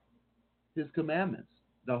all his commandments.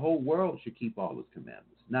 The whole world should keep all his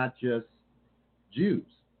commandments, not just Jews.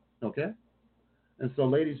 Okay? And so,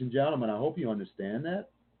 ladies and gentlemen, I hope you understand that.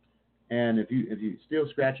 And if you still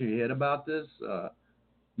scratching your head about this,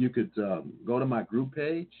 you could go to my group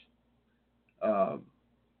page,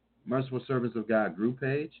 Merciful Servants of God group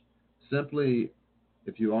page. Simply,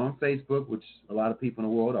 if you're on Facebook, which a lot of people in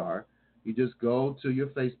the world are, you just go to your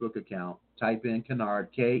Facebook account, type in Kennard,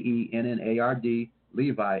 Kennard,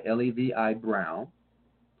 Levi, Levi Brown,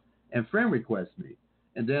 and friend request me.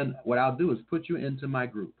 And then what I'll do is put you into my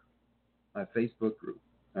group, my Facebook group.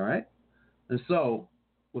 All right? And so,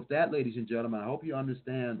 with that, ladies and gentlemen, I hope you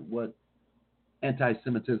understand what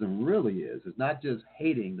anti-Semitism really is. It's not just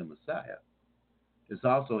hating the Messiah. It's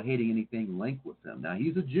also hating anything linked with him. Now,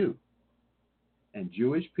 he's a Jew. And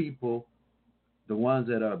Jewish people, the ones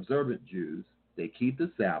that are observant Jews, they keep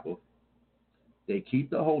the Sabbath. They keep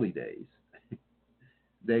the holy days.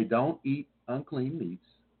 They don't eat unclean meats.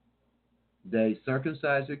 They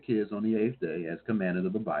circumcise their kids on the 8th day as commanded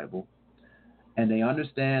of the Bible. And they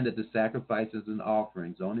understand that the sacrifices and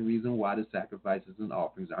offerings, the only reason why the sacrifices and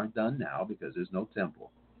offerings aren't done now because there's no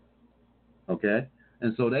temple. Okay?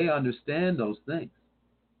 And so they understand those things.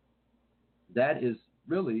 That is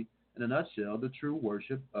really, in a nutshell, the true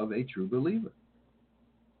worship of a true believer.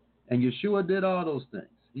 And Yeshua did all those things.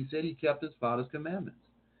 He said he kept his Father's commandments.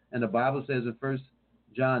 And the Bible says in 1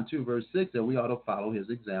 John 2, verse 6, that we ought to follow his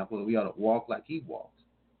example, that we ought to walk like he walked.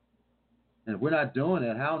 And if we're not doing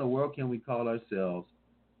that, how in the world can we call ourselves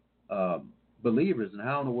believers? And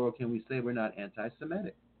how in the world can we say we're not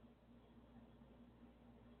anti-Semitic?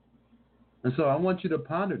 And so I want you to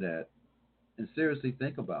ponder that and seriously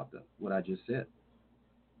think about what I just said.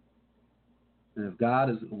 And if God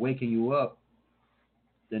is waking you up,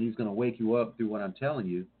 then he's going to wake you up through what I'm telling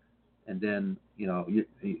you And then,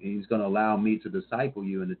 he's going to allow me to disciple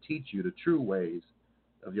you and to teach you the true ways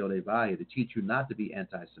of Yodevaya, to teach you not to be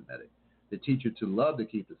anti-Semitic, to teach you to love to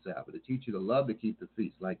keep the Sabbath, to teach you to love to keep the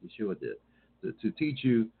feast like Yeshua did, to teach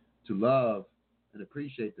you to love and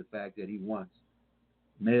appreciate the fact that he wants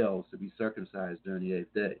males to be circumcised during the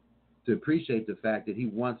 8th day, to appreciate the fact that he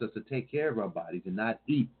wants us to take care of our bodies and not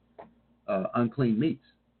eat unclean meats,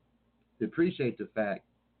 to appreciate the fact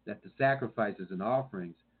that the sacrifices and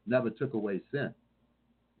offerings never took away sin.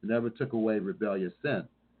 It never took away rebellious sin.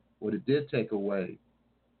 What it did take away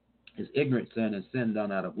is ignorant sin and sin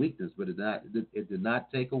done out of weakness, but it did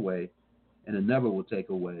not take away, and it never will take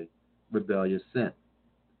away, rebellious sin.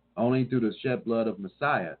 Only through the shed blood of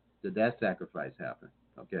Messiah did that sacrifice happen,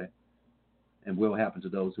 okay? And will happen to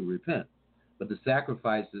those who repent. But the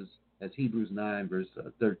sacrifices, as Hebrews 9, verse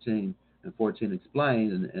 13 and 14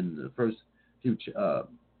 explain, in the first few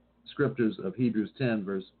scriptures of Hebrews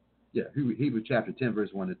chapter 10,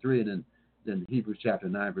 verse 1 to 3, and then Hebrews chapter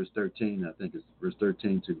 9, verse 13, I think it's verse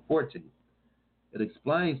 13 to 14. It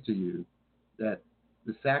explains to you that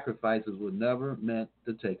the sacrifices were never meant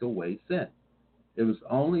to take away sin. It was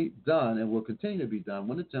only done and will continue to be done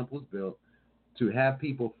when the temple is built to have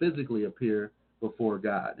people physically appear before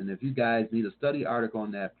God. And if you guys need a study article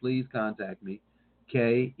on that, please contact me,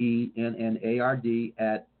 KENNARD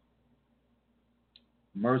at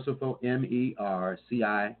merciful,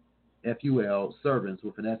 MERCIFUL, servants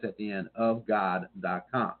with an S at the end, of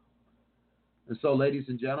God.com. And so, ladies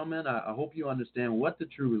and gentlemen, I hope you understand what the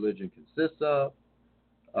true religion consists of.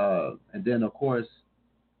 And then, of course,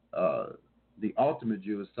 the ultimate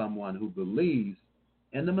Jew is someone who believes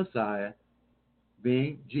in the Messiah,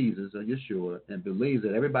 being Jesus or Yeshua, and believes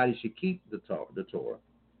that everybody should keep the Torah,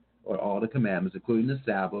 or all the commandments, including the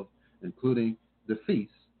Sabbath, including the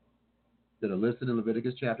feasts that are listed in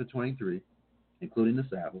Leviticus chapter 23, including the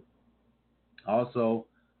Sabbath. Also,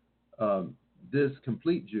 this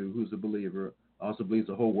complete Jew who's a believer also believes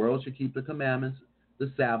the whole world should keep the commandments,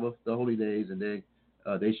 the Sabbath, the holy days, and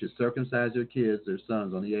they should circumcise their kids, their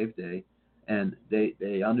sons, on the 8th day. And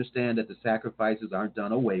they understand that the sacrifices aren't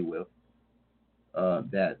done away with,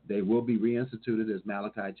 that they will be reinstituted, as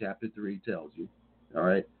Malachi chapter 3 tells you. All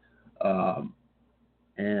right?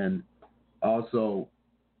 And also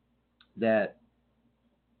that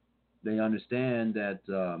they understand that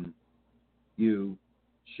you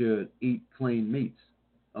should eat clean meats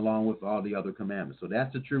along with all the other commandments. So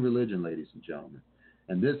that's the true religion, ladies and gentlemen.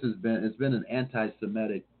 And it's been an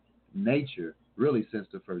anti-Semitic nature really since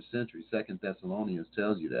the first century. 2 Thessalonians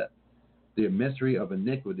tells you that. The mystery of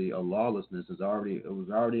iniquity or lawlessness was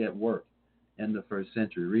already at work in the first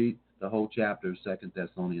century. Read the whole chapter of 2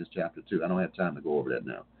 Thessalonians chapter 2. I don't have time to go over that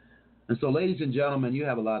now. And so, ladies and gentlemen, you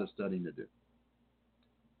have a lot of studying to do.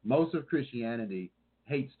 Most of Christianity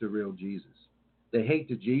hates the real Jesus. They hate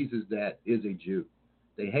the Jesus that is a Jew.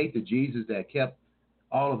 They hate the Jesus that kept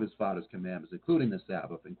all of his Father's commandments, including the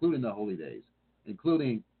Sabbath, including the holy days,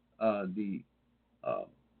 including the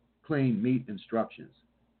clean meat instructions,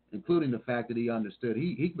 including the fact that he understood.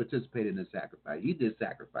 He participated in the sacrifice. He did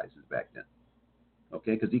sacrifices back then,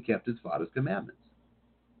 okay, because he kept his Father's commandments.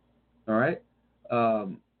 All right?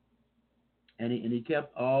 And he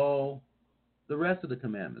kept all the rest of the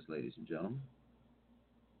commandments, ladies and gentlemen.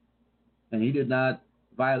 And he did not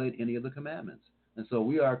violate any of the commandments. And so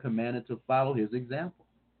we are commanded to follow his example.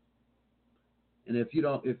 And if you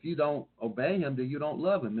don't obey him, then you don't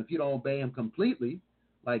love him. If you don't obey him completely,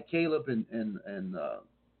 like Caleb and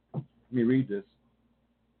let me read this,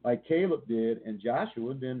 like Caleb did and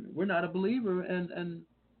Joshua, then we're not a believer, and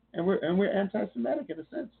we're anti-Semitic in a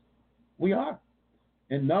sense. We are.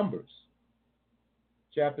 In Numbers,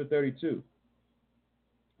 chapter 32,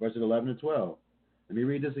 verses 11 to 12. Let me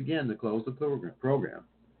read this again to close the program.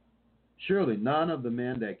 Surely none of the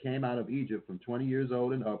men that came out of Egypt from 20 years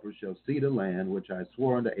old and upward shall see the land which I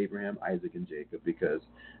swore unto Abraham, Isaac, and Jacob, because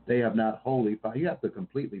they have not wholly followed. You have to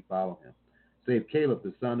completely follow him. Save Caleb,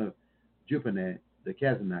 the son of Jephunneh, the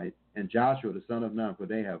Kenizzite, and Joshua, the son of Nun, for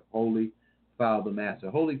they have wholly followed the Master.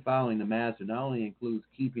 Wholly following the Master not only includes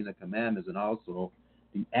keeping the commandments and also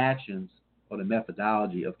the actions or the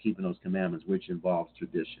methodology of keeping those commandments, which involves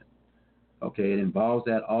tradition. Okay, it involves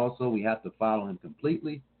that also. We have to follow him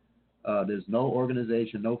completely. There's no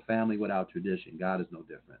organization, no family without tradition. God is no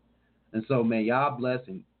different. And so may Yah bless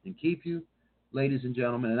and keep you, ladies and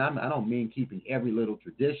gentlemen. And I don't mean keeping every little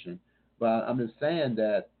tradition, but I'm just saying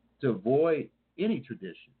that to avoid any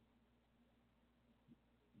tradition,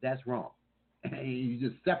 that's wrong. You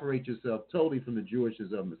just separate yourself totally from the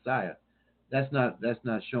Jewishness of Messiah. That's not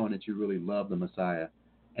showing that you really love the Messiah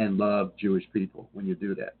and love Jewish people when you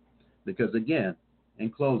do that. Because again, In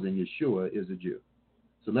closing, Yeshua is a Jew.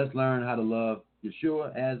 So let's learn how to love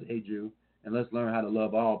Yeshua as a Jew, and let's learn how to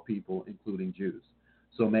love all people, including Jews.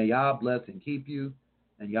 So may Yah bless and keep you,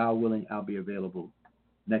 and Yah willing, I'll be available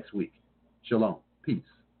next week. Shalom. Peace.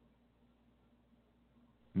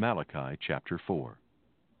 Malachi chapter 4.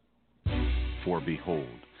 For behold,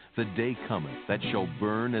 the day cometh that shall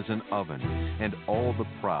burn as an oven, and all the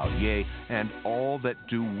proud, yea, and all that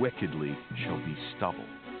do wickedly shall be stubble.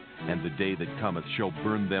 And the day that cometh shall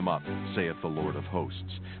burn them up, saith the Lord of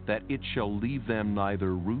hosts, that it shall leave them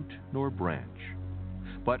neither root nor branch.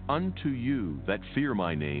 But unto you that fear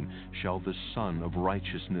my name shall the Son of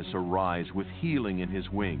Righteousness arise with healing in his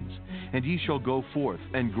wings, and ye shall go forth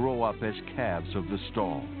and grow up as calves of the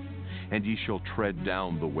stall. And ye shall tread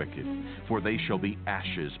down the wicked, for they shall be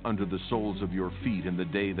ashes under the soles of your feet in the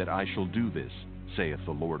day that I shall do this, saith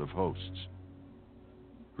the Lord of hosts.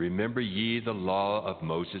 Remember ye the law of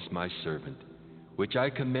Moses my servant, which I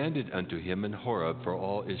commanded unto him in Horeb for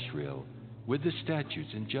all Israel, with the statutes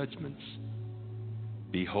and judgments.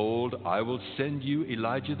 Behold, I will send you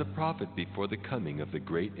Elijah the prophet before the coming of the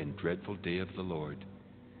great and dreadful day of the Lord.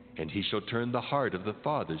 And he shall turn the heart of the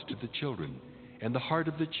fathers to the children, and the heart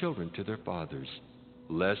of the children to their fathers,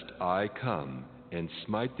 lest I come and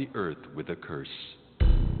smite the earth with a curse.